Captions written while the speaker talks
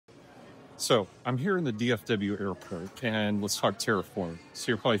So I'm here in the DFW airport and let's talk Terraform. So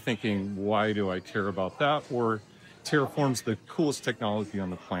you're probably thinking, why do I care about that? Or Terraform's the coolest technology on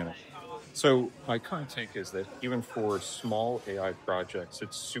the planet. So my current take is that even for small AI projects,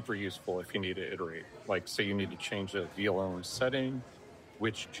 it's super useful if you need to iterate. Like say you need to change a VLM setting,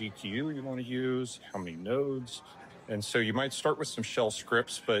 which GPU you want to use, how many nodes. And so you might start with some shell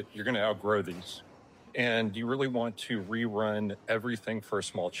scripts, but you're going to outgrow these. And you really want to rerun everything for a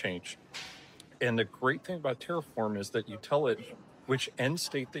small change. And the great thing about Terraform is that you tell it which end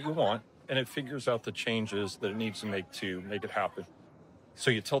state that you want, and it figures out the changes that it needs to make it happen. So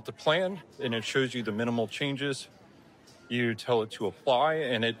you tell it to plan, and it shows you the minimal changes. You tell it to apply,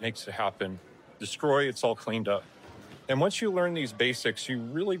 and it makes it happen. Destroy, it's all cleaned up. And once you learn these basics, you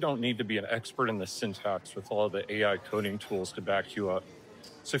really don't need to be an expert in the syntax with all the AI coding tools to back you up.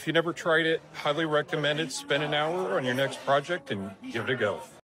 So if you never tried it, highly recommend it. Spend an hour on your next project and give it a go.